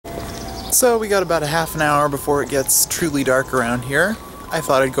So we got about a half an hour before it gets truly dark around here. I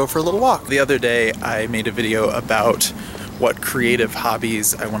thought I'd go for a little walk. The other day I made a video about what creative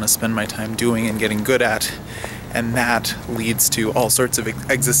hobbies I want to spend my time doing and getting good at, and that leads to all sorts of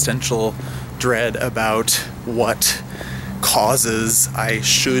existential dread about what causes I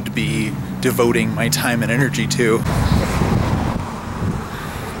should be devoting my time and energy to.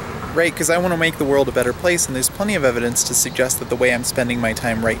 Right, because I want to make the world a better place, and there's plenty of evidence to suggest that the way I'm spending my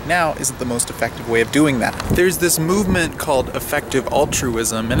time right now isn't the most effective way of doing that. There's this movement called effective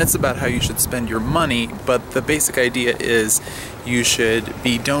altruism, and it's about how you should spend your money, but the basic idea is you should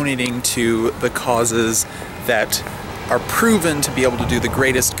be donating to the causes that are proven to be able to do the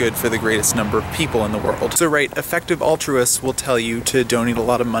greatest good for the greatest number of people in the world. So right, effective altruists will tell you to donate a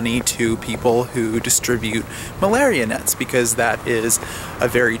lot of money to people who distribute malaria nets, because that is a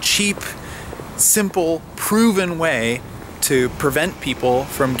very cheap, simple, proven way to prevent people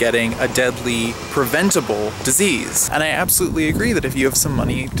from getting a deadly, preventable disease. And I absolutely agree that if you have some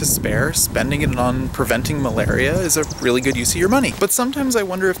money to spare, spending it on preventing malaria is a really good use of your money. But sometimes I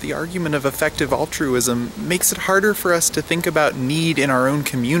wonder if the argument of effective altruism makes it harder for us to think about need in our own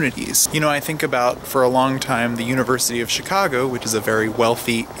communities. You know, I think about, for a long time, the University of Chicago, which is a very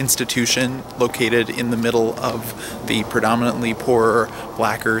wealthy institution located in the middle of the predominantly poorer,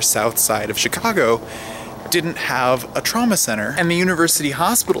 blacker south side of Chicago, didn't have a trauma center. And the university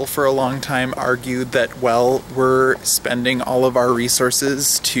hospital for a long time argued that, well, we're spending all of our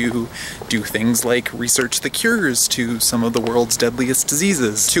resources to do things like research the cures to some of the world's deadliest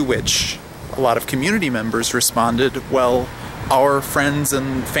diseases, to which a lot of community members responded, well, our friends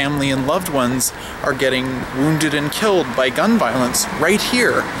and family and loved ones are getting wounded and killed by gun violence right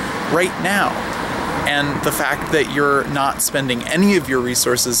here, right now. And the fact that you're not spending any of your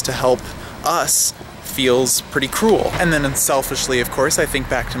resources to help us feels pretty cruel. And then selfishly, of course, I think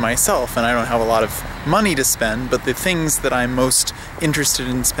back to myself, and I don't have a lot of money to spend, but the things that I'm most interested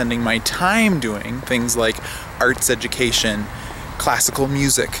in spending my time doing, things like arts education, classical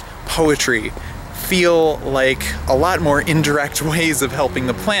music, poetry, feel like a lot more indirect ways of helping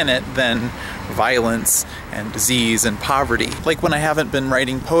the planet than violence and disease and poverty. Like when I haven't been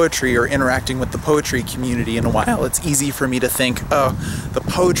writing poetry or interacting with the poetry community in a while, it's easy for me to think, oh, the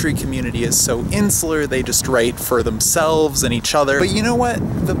poetry community is so insular, they just write for themselves and each other. But you know what?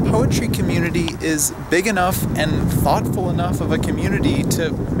 The poetry community is big enough and thoughtful enough of a community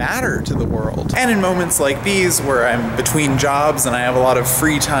to matter to the world. And in moments like these, where I'm between jobs and I have a lot of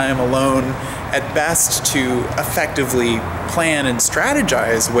free time alone, at best to effectively plan and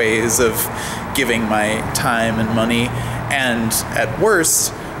strategize ways of giving my time and money, and at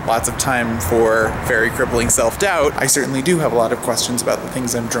worst, lots of time for very crippling self-doubt, I certainly do have a lot of questions about the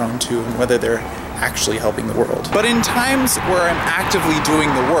things I'm drawn to and whether they're actually helping the world. But in times where I'm actively doing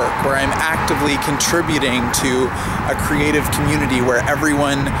the work, where I'm actively contributing to a creative community where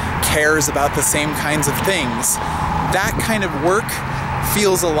everyone cares about the same kinds of things, that kind of work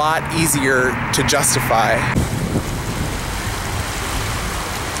feels a lot easier to justify.